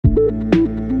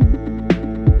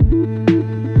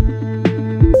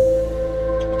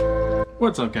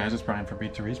What's up guys, it's Brian from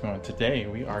Turismo, and today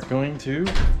we are going to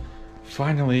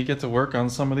finally get to work on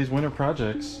some of these winter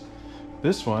projects.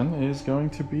 This one is going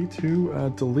to be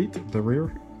to delete the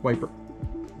rear wiper.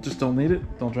 Just don't need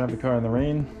it, don't drive the car in the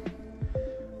rain.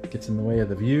 It gets in the way of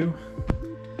the view.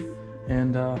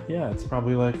 And yeah, it's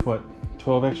probably like, what,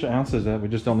 12 extra ounces that we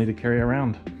just don't need to carry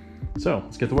around. So,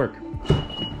 let's get to work.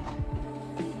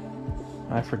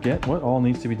 I forget what all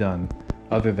needs to be done,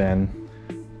 other than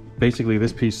basically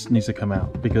this piece needs to come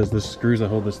out because the screws that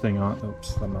hold this thing on,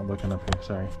 oops, I'm not looking up here,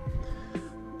 sorry.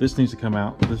 This needs to come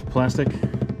out, this plastic,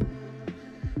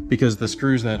 because the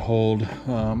screws that hold,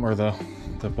 or the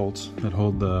bolts that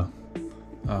hold the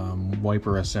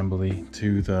wiper assembly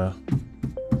to the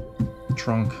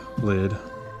trunk lid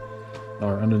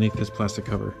are underneath this plastic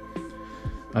cover.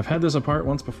 I've had this apart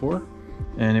once before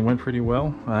and it went pretty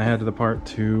well. I had the part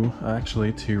to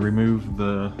actually to remove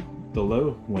the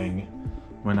low wing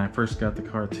when I first got the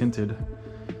car tinted.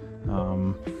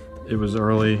 It was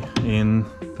early in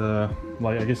the,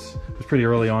 I guess it was pretty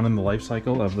early on in the life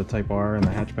cycle of the Type R and the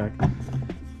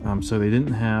hatchback. So they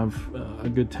didn't have a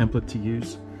good template to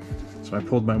use. So I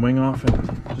pulled my wing off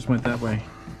and just went that way.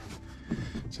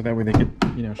 So that way they could,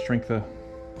 you know, shrink the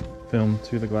film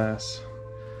to the glass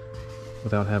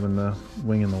without having the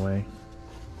wing in the way.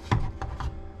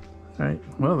 Alright,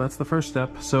 well that's the first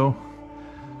step. So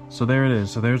there it is.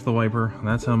 So there's the wiper.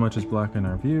 That's how much is blocking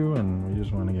our view, and we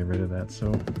just want to get rid of that.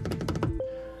 So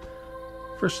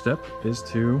first step is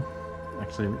to,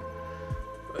 actually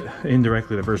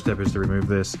indirectly the first step is to remove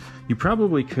this. You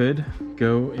probably could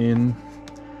go in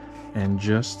and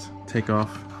just take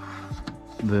off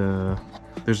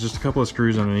there's just a couple of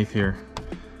screws underneath here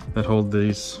that hold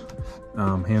these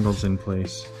handles in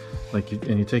place.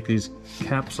 And you take these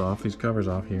caps off, these covers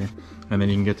off here, and then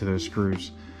you can get to those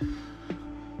screws.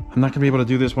 I'm not going to be able to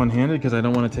do this one-handed because I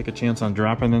don't want to take a chance on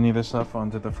dropping any of this stuff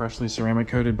onto the freshly ceramic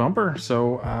coated bumper,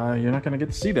 so you're not going to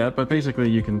get to see that, but basically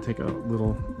you can take a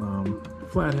little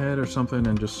flathead or something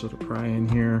and just sort of pry in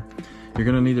here. You're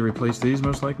going to need to replace these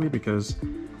most likely because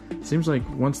it seems like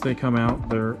once they come out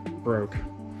they're broke.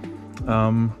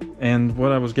 And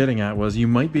what I was getting at was you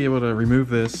might be able to remove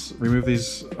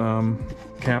these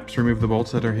caps, remove the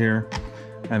bolts that are here,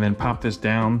 and then pop this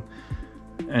down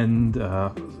and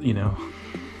you know,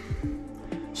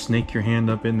 snake your hand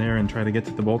up in there and try to get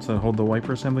to the bolts that hold the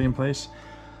wiper assembly in place.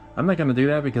 I'm not going to do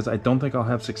that because I don't think I'll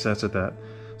have success at that.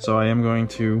 So I am going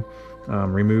to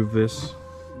remove this.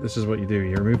 This is what you do.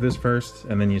 You remove this first,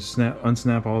 and then you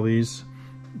unsnap all these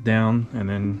down, and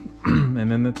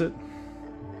then that's it.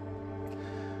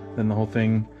 Then the whole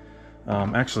thing,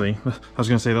 actually, I was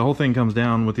going to say the whole thing comes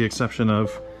down with the exception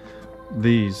of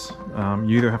these.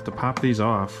 You either have to pop these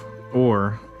off,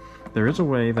 or there is a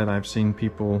way that I've seen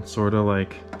people sort of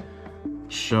like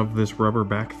shove this rubber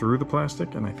back through the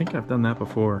plastic, and I think I've done that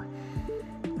before.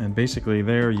 And basically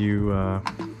there you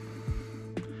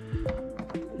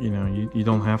know, you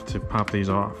don't have to pop these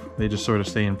off. They just sort of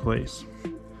stay in place.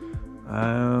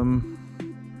 I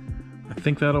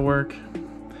think that'll work.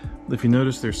 If you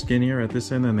notice, they're skinnier at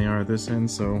this end than they are at this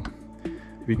end, so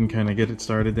if you can kind of get it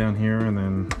started down here, and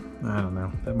then, I don't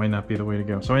know, that might not be the way to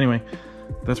go. So anyway,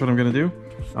 that's what I'm gonna do.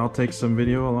 I'll take some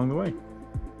video along the way.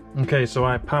 Okay, so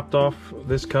I popped off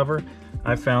this cover.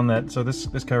 I found that, so this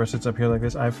cover sits up here like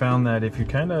this. I found that if you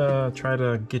kind of try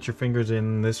to get your fingers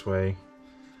in this way,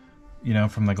 you know,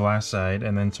 from the glass side,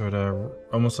 and then sort of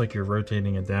almost like you're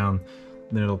rotating it down,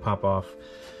 then it'll pop off.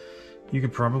 You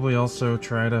could probably also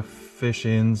try to fish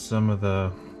in some of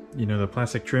the, you know, the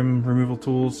plastic trim removal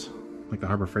tools, like the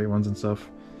Harbor Freight ones and stuff.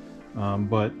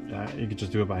 But you could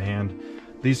just do it by hand.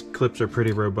 These clips are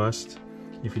pretty robust.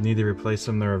 If you need to replace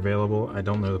them, they're available. I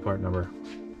don't know the part number.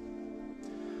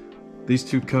 These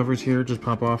two covers here just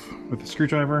pop off with a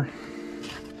screwdriver.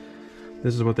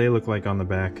 This is what they look like on the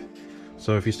back.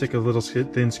 So if you stick a little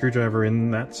thin screwdriver in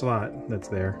that slot that's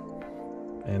there,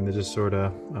 and they just sort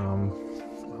of,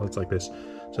 well, it's like this.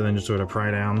 So then just sort of pry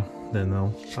down, then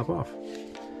they'll pop off.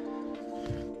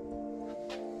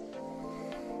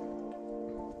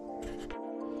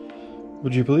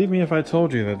 Would you believe me if I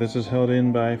told you that this is held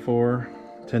in by 4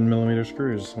 10mm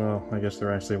screws? Well, I guess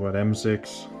they're actually, what,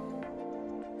 M6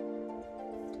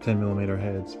 10mm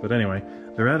heads. But anyway,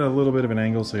 they're at a little bit of an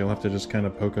angle, so you'll have to just kind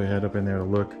of poke a head up in there to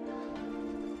look.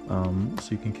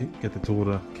 So you can get the tool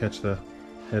to catch the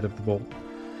head of the bolt.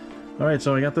 Alright,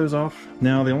 so I got those off.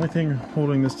 Now the only thing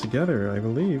holding this together, I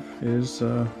believe, is,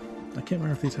 I can't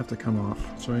remember if these have to come off.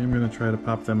 So I am going to try to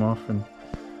pop them off and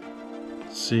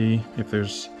see if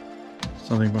there's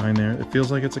something behind there. It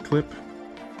feels like it's a clip.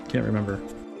 Can't remember.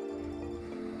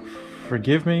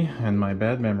 forgive me and my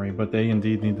bad memory, but they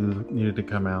indeed needed to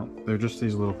come out. They're just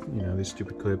these little, you know, these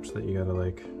stupid clips that you gotta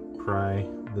like pry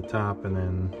the top and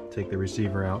then take the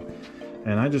receiver out.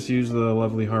 And I just use the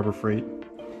lovely Harbor Freight.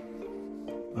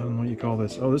 I don't know what you call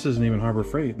this. Oh, this isn't even Harbor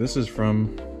Freight. This is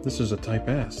a Type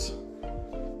S.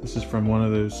 This is from one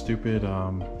of those stupid,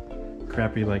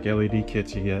 crappy like LED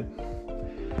kits you get.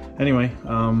 Anyway,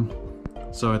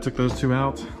 so I took those two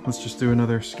out. Let's just do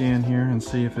another scan here and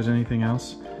see if there's anything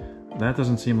else. That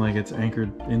doesn't seem like it's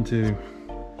anchored into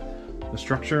the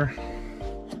structure.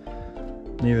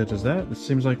 Neither does that. It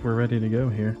seems like we're ready to go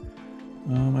here.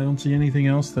 I don't see anything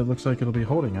else that looks like it'll be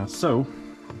holding us. So,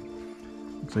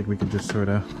 looks like we could just sort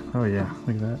of, oh yeah,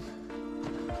 look at that.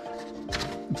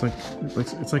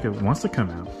 It's like it wants to come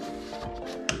out.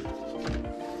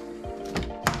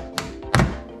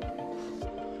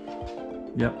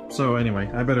 Yep, so anyway,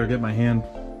 I better get my hand,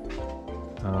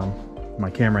 my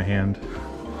camera hand,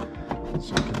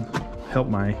 so I can help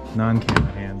my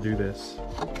non-camera hand do this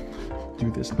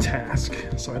task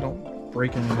so I don't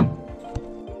break anything.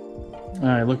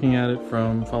 Alright, looking at it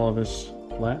from, follow this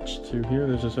latch to here,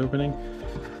 there's this opening.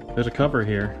 There's a cover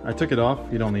here. I took it off,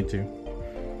 you don't need to.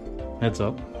 Heads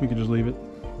up, we can just leave it.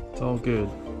 It's all good.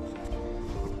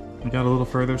 I got a little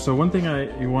further. So one thing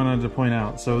you wanted to point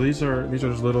out, so these are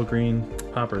just little green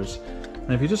poppers.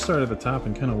 And if you just start at the top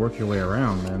and kind of work your way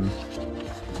around,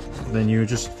 then you're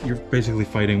basically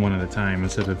fighting one at a time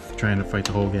instead of trying to fight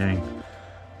the whole gang.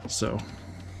 So,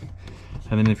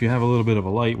 and then if you have a little bit of a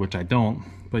light, which I don't,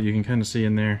 but you can kind of see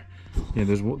in there, yeah,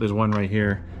 there's one right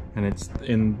here, and it's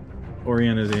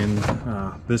oriented in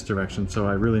this direction. So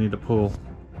I really need to pull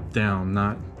down,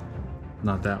 not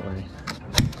that way.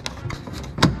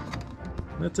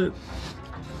 That's it.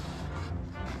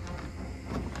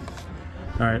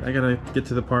 Alright, I gotta get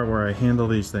to the part where I handle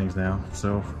these things now,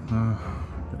 so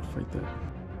gotta fight that.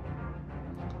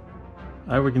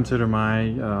 I would consider my,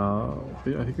 I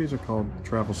think these are called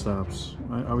travel stops.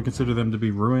 I would consider them to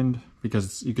be ruined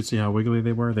because you could see how wiggly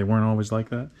they were. They weren't always like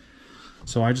that.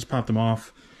 So I just popped them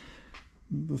off.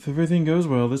 If everything goes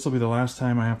well, this will be the last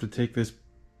time I have to take this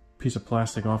piece of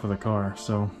plastic off of the car.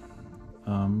 So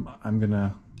I'm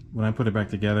gonna, when I put it back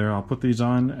together, I'll put these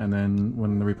on, and then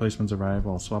when the replacements arrive,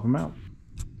 I'll swap them out.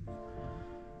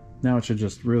 Now it should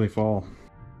just really fall.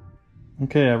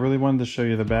 Okay, I really wanted to show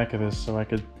you the back of this so I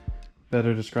could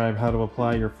better describe how to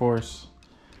apply your force.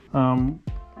 You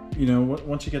know,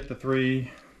 once you get the 3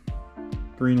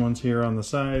 green ones here on the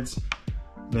sides,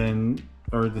 then,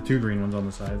 or the 2 green ones on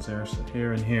the sides there, so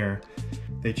here and here,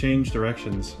 they change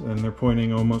directions and they're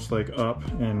pointing almost like up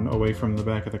and away from the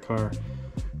back of the car.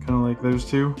 Kind of like those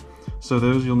two. So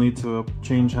those you'll need to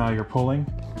change how you're pulling.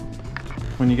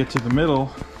 When you get to the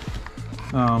middle,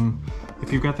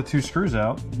 if you've got the 2 screws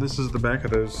out, this is the back of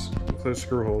those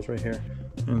screw holes right here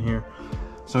and here.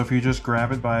 So if you just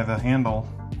grab it by the handle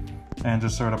and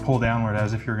just sort of pull downward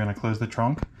as if you're going to close the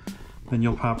trunk, then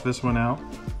you'll pop this one out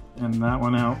and that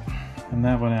one out and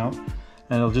that one out,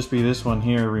 and it'll just be this one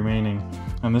here remaining.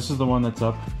 And this is the one that's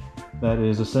up, that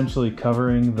is essentially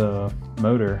covering the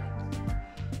motor,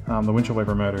 the windshield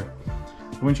wiper motor.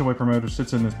 The windshield wiper motor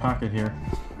sits in this pocket here.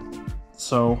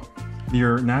 So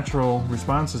your natural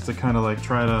response is to kind of like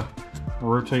try to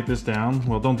rotate this down.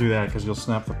 Well, don't do that because you'll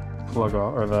snap the plug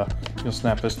off, or you'll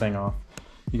snap this thing off.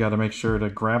 You got to make sure to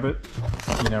grab it,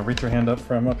 you know, reach your hand up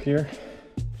from up here,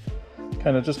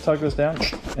 kind of just tug this down,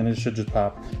 and it should just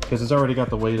pop because it's already got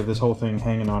the weight of this whole thing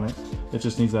hanging on it. It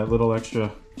just needs that little extra,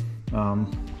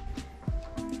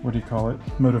 what do you call it,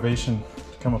 motivation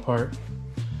to come apart.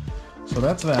 So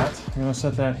that's that. I'm going to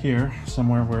set that here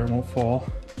somewhere where it won't fall.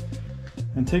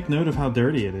 And take note of how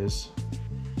dirty it is.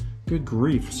 Good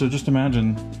grief. So just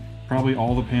imagine, probably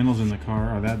all the panels in the car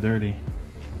are that dirty.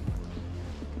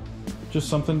 Just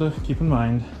something to keep in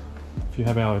mind if you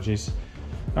have allergies.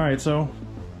 Alright, so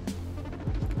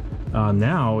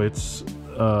now it's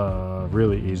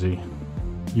really easy.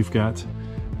 You've got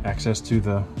access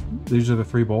to these are the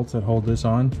 3 bolts that hold this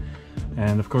on.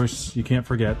 And of course, you can't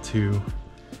forget to,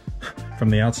 from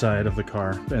the outside of the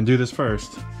car, and do this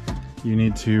first, you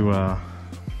need to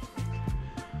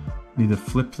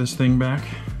flip this thing back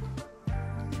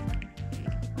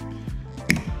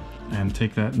and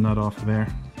take that nut off of there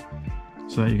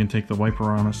so that you can take the wiper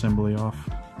arm assembly off.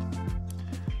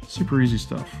 Super easy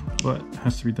stuff, but it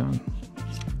has to be done.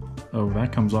 Oh,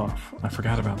 that comes off. I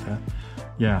forgot about that.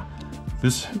 Yeah,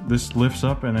 this lifts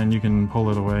up and then you can pull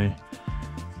it away.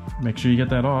 Make sure you get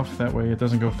that off, that way it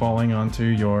doesn't go falling onto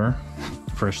your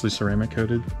freshly ceramic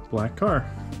coated black car.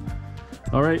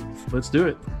 All right, let's do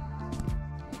it.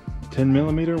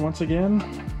 10mm once again.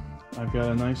 I've got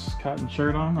a nice cotton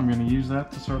shirt on. I'm going to use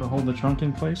that to sort of hold the trunk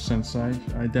in place, since I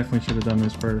definitely should have done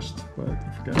this first, but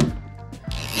I forgot.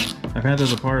 I've had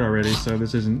this apart already, so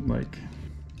this isn't like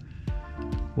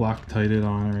Loctited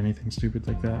on or anything stupid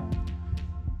like that.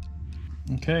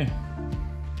 Okay.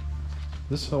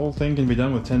 This whole thing can be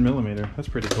done with 10mm. That's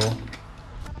pretty cool.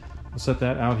 I'll set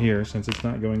that out here since it's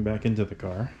not going back into the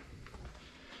car.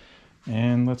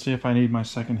 And let's see if I need my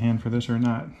second hand for this or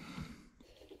not.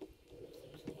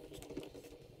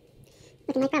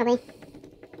 Looking like probably.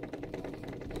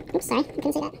 Oops, sorry, I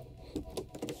couldn't see that.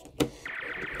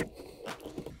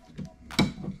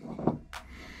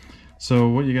 So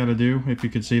what you got to do, if you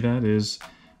could see that, is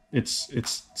it's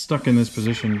stuck in this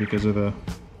position because of the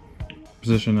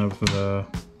position of the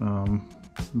I don't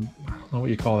know what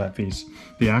you call that piece,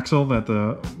 the axle that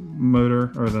the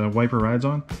motor or the wiper rides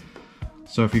on.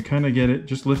 So if you kind of get it,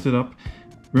 just lift it up.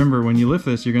 Remember, when you lift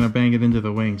this, you're going to bang it into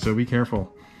the wing, so be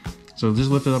careful. So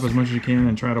just lift it up as much as you can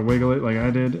and try to wiggle it like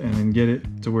I did, and then get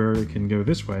it to where it can go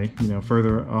this way, you know,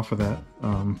 further off of that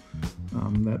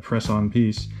that press-on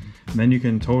piece. And then you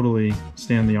can totally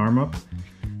stand the arm up,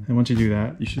 and once you do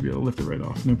that, you should be able to lift it right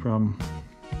off, no problem.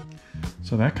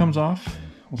 So that comes off.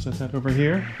 We'll set that over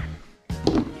here.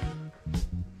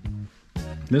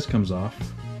 This comes off.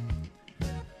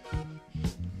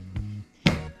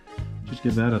 Just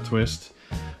give that a twist.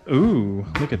 Ooh,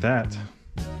 look at that.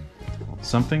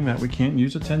 Something that we can't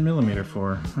use a 10mm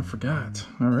for. I forgot.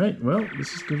 All right, well,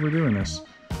 this is good we're doing this.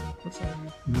 What's that?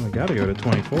 No, I gotta go to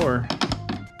 24.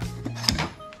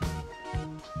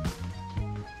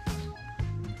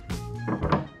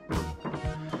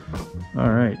 All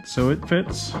right, so it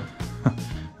fits.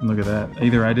 And look at that.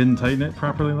 Either I didn't tighten it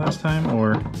properly last time,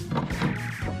 or,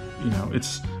 you know,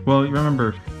 it's, well, you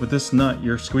remember, with this nut,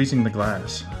 you're squeezing the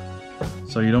glass.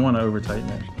 So you don't want to over tighten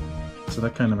it. So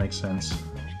that kind of makes sense.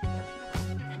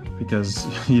 Because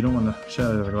you don't want to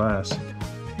shatter the glass.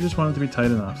 You just want it to be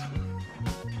tight enough.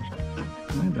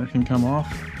 Alright, that can come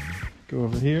off. Go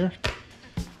over here.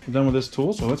 We're done with this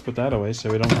tool, so let's put that away so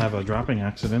we don't have a dropping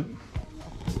accident.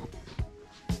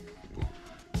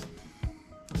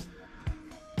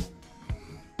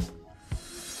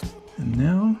 And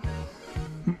now,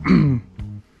 I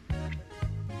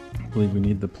believe we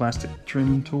need the plastic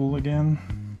trim tool again.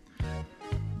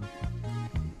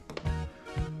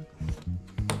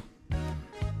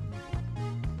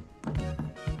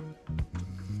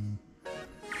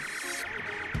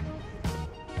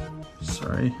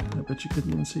 Sorry, I bet you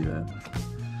couldn't even see that.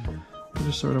 We're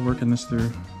just sort of working this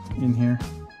through in here.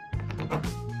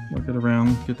 Work it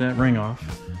around, get that ring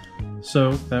off.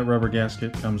 So that rubber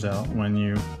gasket comes out when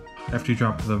you, after you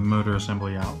drop the motor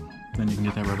assembly out, then you can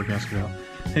get that rubber gasket out.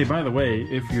 Hey, by the way,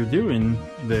 if you're doing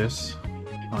this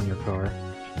on your car,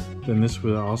 then this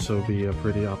would also be a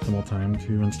pretty optimal time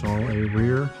to install a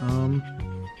rear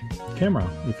camera,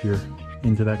 if you're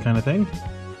into that kind of thing.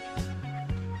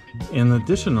 And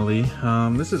additionally,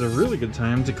 this is a really good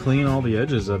time to clean all the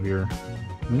edges of your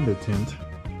window tint.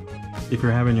 If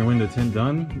you're having your window tint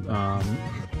done,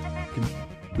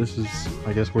 this is,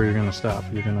 I guess, where you're going to stop.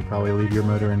 You're going to probably leave your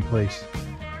motor in place.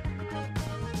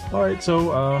 Alright,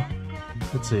 so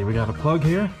let's see, we got a plug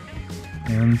here,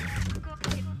 and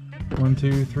 1,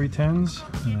 2, 3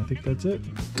 10s, and I think that's it.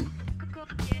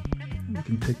 You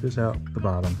can take this out the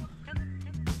bottom.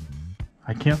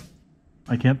 I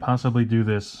can't possibly do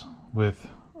this with,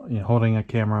 you know, holding a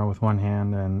camera with one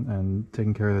hand and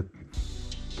taking care of the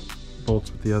bolts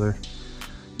with the other.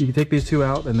 You can take these two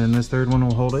out, and then this third one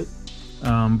will hold it.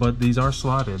 But these are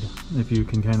slotted, if you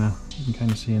can kind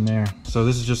of see in there. So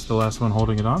this is just the last one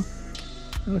holding it on.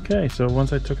 Okay, so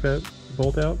once I took that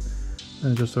bolt out,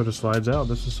 and it just sort of slides out.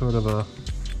 This is sort of a,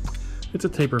 it's a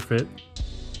taper fit,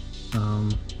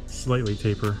 slightly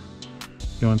taper,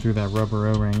 going through that rubber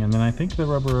O-ring, and then I think the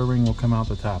rubber O-ring will come out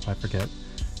the top. I forget.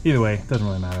 Either way, it doesn't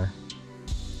really matter.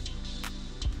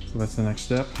 So that's the next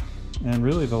step, and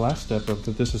really the last step of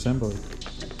the disassembly.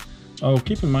 Oh,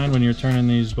 keep in mind when you're turning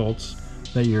these bolts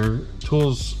that your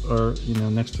tools are, you know,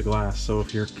 next to glass. So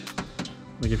if you're,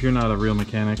 like, if you're not a real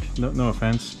mechanic, no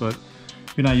offense, but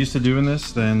if you're not used to doing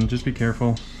this, then just be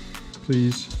careful,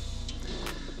 please,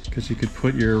 because you could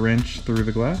put your wrench through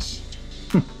the glass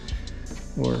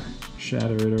or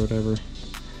shatter it or whatever.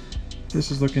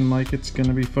 This is looking like it's going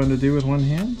to be fun to do with one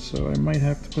hand, so I might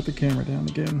have to put the camera down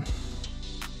again.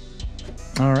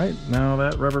 Alright, now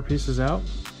that rubber piece is out,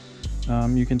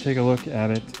 you can take a look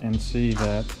at it and see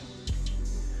that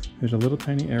there's a little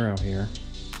tiny arrow here,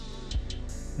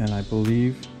 and I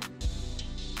believe,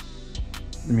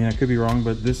 I mean, I could be wrong,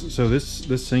 but this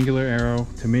singular arrow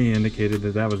to me indicated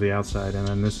that that was the outside, and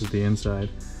then this is the inside.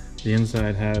 The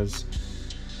inside has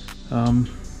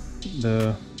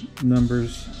the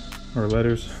numbers or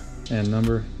letters and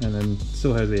number, and then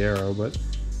still has the arrow, but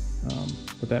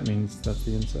that means that's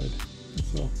the inside.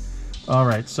 That's all. All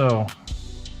right, so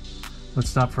let's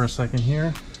stop for a second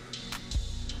here.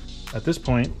 At this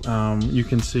point, you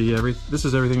can see this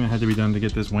is everything that had to be done to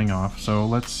get this wing off. So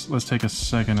let's take a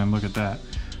second and look at that.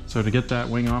 So to get that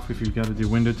wing off, if you've got to do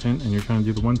window tint and you're trying to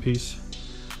do the one piece,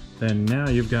 then now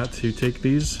you've got to take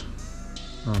these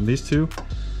two.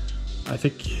 I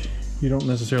think you don't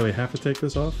necessarily have to take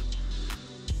this off.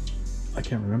 I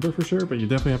can't remember for sure, but you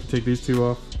definitely have to take these two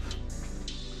off.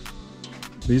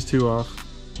 These two off.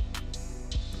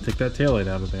 Take that taillight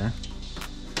out of there.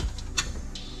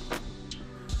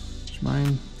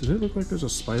 Mine, does it look like there's a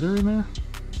spider in there?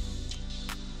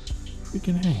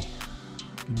 Freaking hey.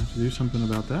 I'm gonna have to do something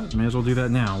about that. May as well do that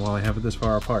now while I have it this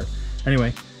far apart.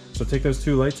 Anyway, so take those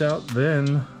two lights out.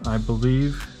 Then I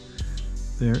believe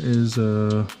there is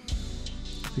I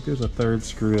think there's a third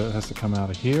screw that has to come out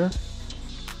of here.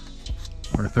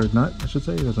 Or a third nut, I should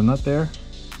say. There's a nut there.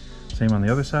 Same on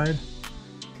the other side.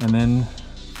 And then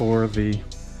for the,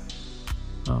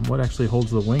 what actually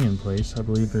holds the wing in place, I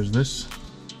believe there's this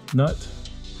nut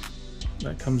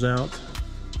that comes out.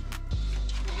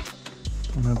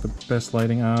 Don't have the best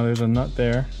lighting. There's a nut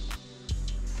there.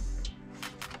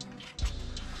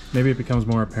 Maybe it becomes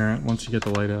more apparent once you get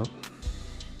the light out.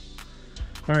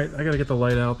 Alright, I gotta get the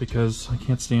light out because I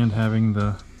can't stand having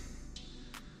the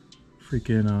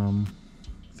freaking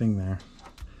thing there.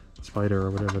 Spider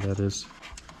or whatever that is.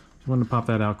 Just wanted to pop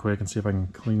that out quick and see if I can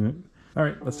clean it.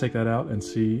 Alright, let's take that out and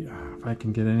see if I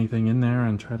can get anything in there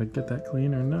and try to get that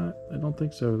clean or not. I don't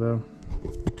think so though.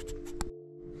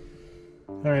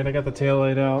 Alright, I got the tail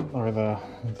light out, or the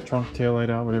trunk tail light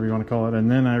out, whatever you want to call it, and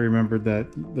then I remembered that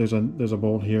there's a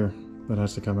bolt here that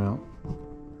has to come out.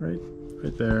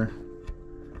 Right there.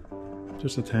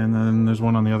 Just a 10, and there's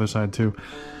one on the other side too.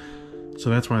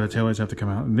 So that's why the taillights have to come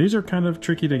out. And these are kind of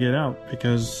tricky to get out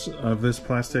because of this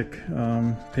plastic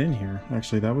pin here.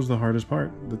 Actually, that was the hardest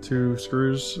part. The two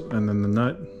screws and then the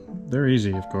nut, they're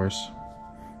easy, of course.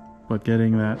 But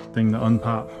getting that thing to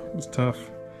unpop is tough.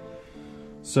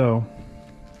 So,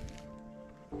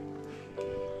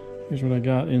 here's what I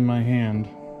got in my hand.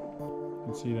 You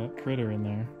can see that critter in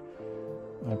there.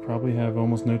 I probably have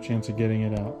almost no chance of getting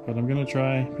it out, but I'm gonna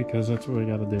try because that's what we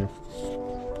gotta do.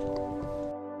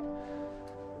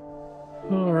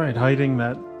 Alright, hiding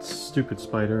that stupid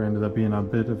spider ended up being a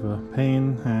bit of a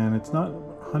pain, and it's not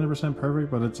 100%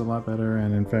 perfect, but it's a lot better,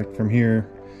 and in fact from here,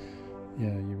 yeah,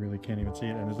 you really can't even see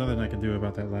it, and there's nothing I can do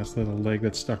about that last little leg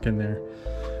that's stuck in there.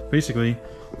 Basically,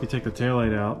 if you take the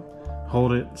taillight out,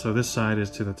 hold it so this side is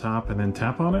to the top, and then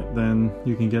tap on it, then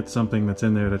you can get something that's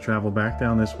in there to travel back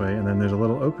down this way, and then there's a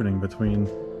little opening between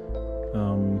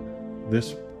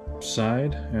this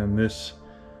side and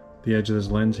the edge of this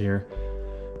lens here.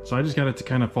 So I just got it to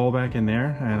kind of fall back in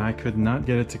there, and I could not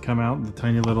get it to come out the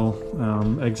tiny little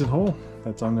exit hole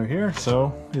that's under here.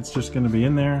 So it's just going to be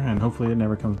in there, and hopefully it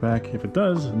never comes back. If it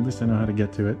does, at least I know how to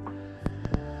get to it.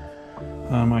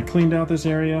 I cleaned out this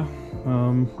area,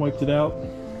 wiped it out.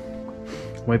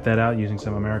 Wiped that out using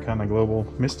some Americana Global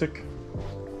Mystic,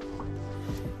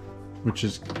 which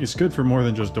is good for more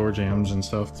than just door jams and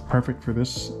stuff. It's perfect for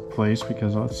this place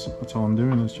because that's all I'm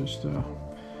doing is just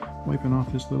wiping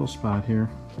off this little spot here.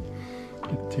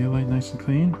 Get the taillight nice and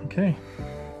clean. Okay,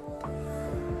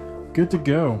 good to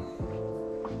go.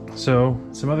 So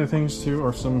some other things too,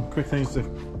 or some quick things to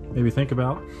maybe think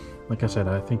about. Like I said,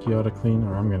 I think you ought to clean,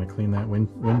 or I'm going to clean that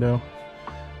window.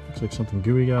 Looks like something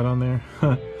gooey got on there.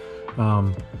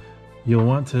 You'll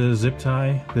want to zip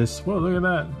tie this. Whoa, look at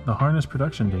that. The harness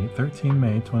production date, 13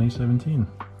 May 2017.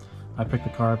 I picked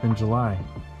the car up in July.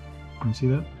 Can you see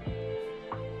that?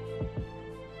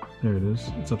 There it is.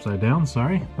 It's upside down,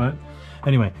 sorry. But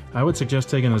anyway, I would suggest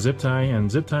taking a zip tie and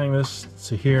zip tying this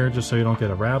to here just so you don't get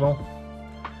a rattle.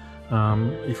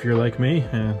 If you're like me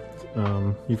and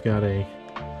you've got a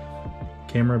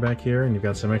camera back here and you've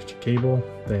got some extra cable,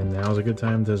 then now's a good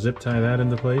time to zip tie that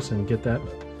into place and get that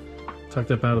tucked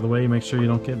up out of the way. Make sure you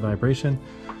don't get vibration.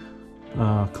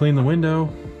 Clean the window,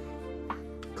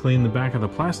 clean the back of the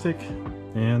plastic,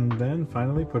 and then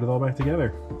finally put it all back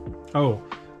together. Oh,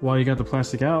 while you got the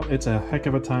plastic out, it's a heck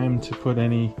of a time to put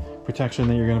any protection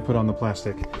that you're going to put on the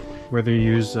plastic. Whether you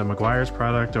use a Meguiar's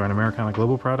product or an Americana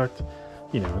Global product,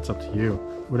 you know, it's up to you.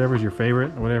 Whatever's your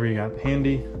favorite, whatever you got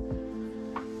handy.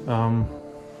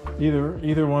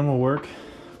 Either one will work,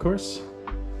 of course.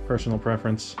 Personal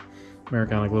preference.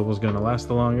 Americana Global is going to last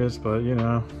the longest, but you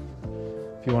know,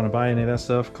 if you want to buy any of that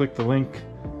stuff, click the link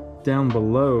down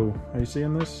below. Are you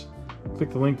seeing this?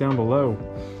 Click the link down below.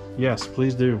 Yes,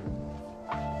 please do.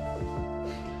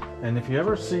 And if you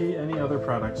ever see any other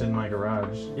products in my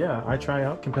garage, yeah, I try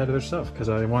out competitor stuff because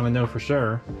I want to know for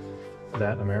sure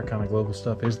that Americana Global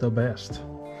stuff is the best.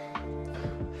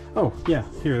 Oh yeah,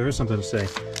 here, there is something to say.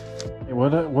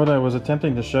 What I was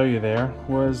attempting to show you there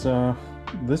was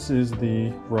this is the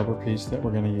rubber piece that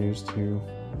we're going to use to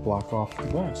block off the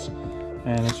glass.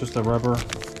 And it's just a rubber,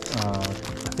 I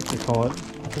think they call it,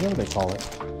 I forget what they call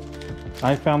it.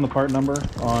 I found the part number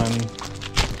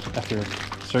after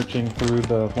searching through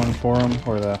the one forum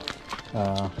or the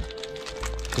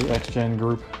XGen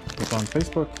group that's on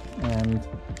Facebook, and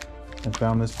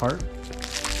found this part.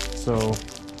 So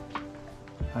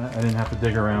I didn't have to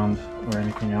dig around or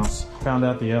anything else. Found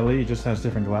out the LE just has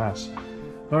different glass.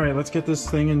 All right, let's get this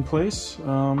thing in place.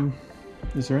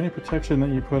 Is there any protection that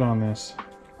you put on this?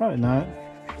 Probably not.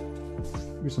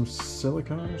 Maybe some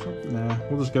silicone or something? Nah,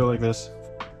 we'll just go like this.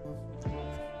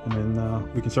 And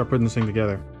then we can start putting this thing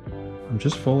together. I'm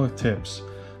just full of tips.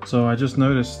 So I just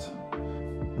noticed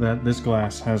that this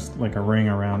glass has like a ring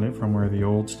around it from where the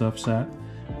old stuff sat,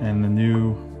 and the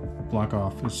new block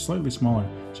off is slightly smaller.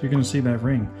 So you're gonna see that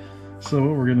ring. So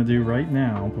what we're gonna do right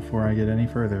now, before I get any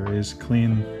further, is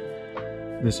clean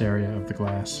this area of the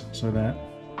glass so that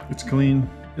it's clean.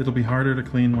 It'll be harder to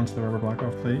clean once the rubber block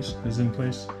off is in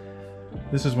place.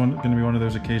 This is gonna be one of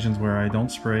those occasions where I don't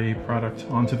spray product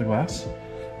onto the glass.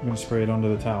 I'm gonna spray it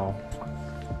onto the towel.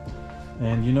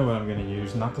 And you know what I'm gonna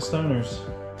use, not the Stoners.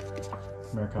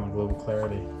 Americana Global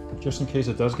Clarity. Just in case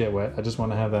it does get wet, I just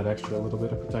want to have that extra little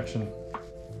bit of protection.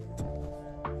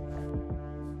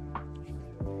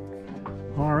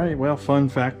 All right, well, fun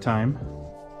fact time.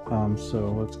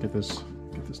 So let's get this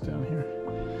down here.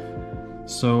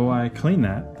 So I cleaned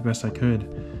that the best I could,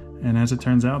 and as it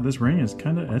turns out, this ring is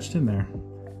kind of etched in there.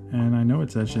 And I know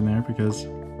it's etched in there because, see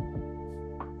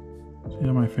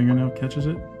how my fingernail catches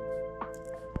it?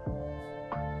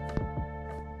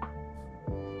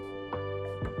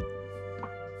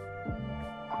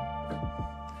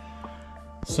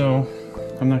 So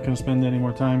I'm not going to spend any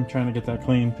more time trying to get that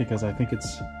clean because I think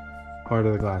it's part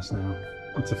of the glass now.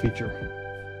 It's a feature.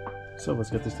 So let's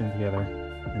get this thing together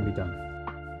and be done.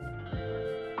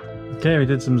 Okay, we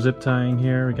did some zip tying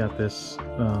here. We got this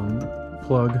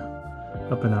plug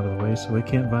up and out of the way so it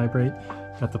can't vibrate.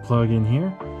 Got the plug in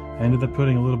here. I ended up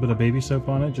putting a little bit of baby soap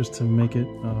on it just to make it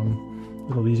a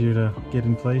little easier to get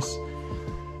in place.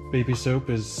 Baby soap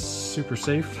is super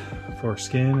safe for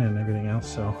skin and everything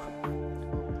else, so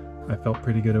I felt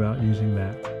pretty good about using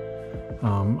that.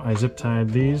 I zip tied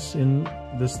these in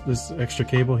this extra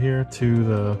cable here to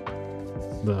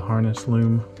the harness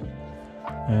loom,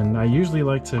 and I usually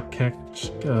like to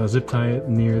zip tie it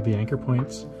near the anchor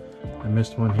points. I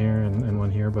missed one here and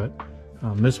one here, but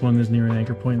this one is near an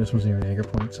anchor point, this one's near an anchor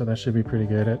point, so that should be pretty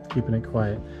good at keeping it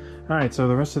quiet. Alright, so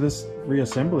the rest of this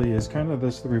reassembly is kind of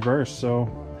the reverse, so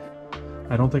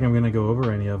I don't think I'm going to go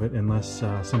over any of it unless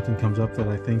something comes up that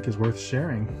I think is worth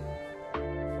sharing.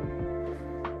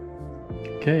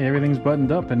 Okay, everything's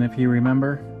buttoned up, and if you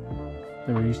remember,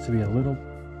 there used to be a little,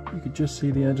 you could just see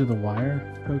the edge of the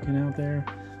wire poking out there.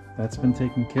 That's been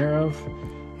taken care of.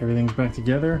 Everything's back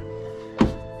together.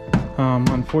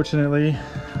 Unfortunately,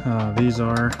 these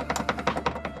are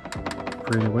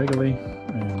pretty wiggly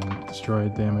and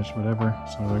destroyed, damaged, whatever,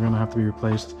 so they're gonna have to be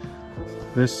replaced.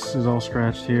 This is all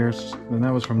scratched here, and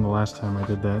that was from the last time I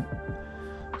did that.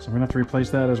 So I'm gonna have to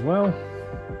replace that as well.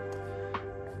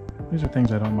 These are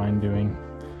things I don't mind doing.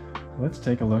 Let's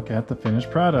take a look at the finished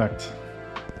product.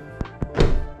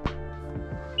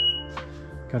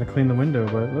 Gotta clean the window,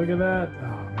 but look at that.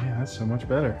 Oh man, that's so much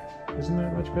better. Isn't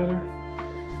that much better?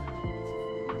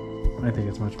 I think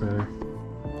it's much better.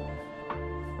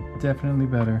 Definitely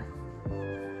better.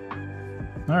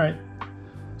 Alright,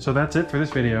 so that's it for this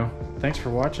video. Thanks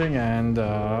for watching, and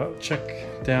check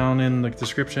down in the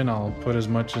description. I'll put as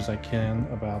much as I can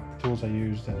about the tools I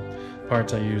used and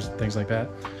parts I used, things like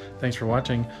that. Thanks for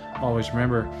watching. Always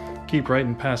remember, keep right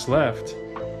and pass left.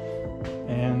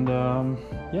 And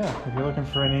yeah, if you're looking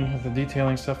for any of the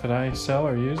detailing stuff that I sell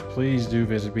or use, please do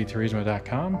visit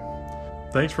bturismo.com.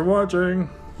 Thanks for watching.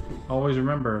 Always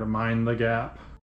remember to mind the gap.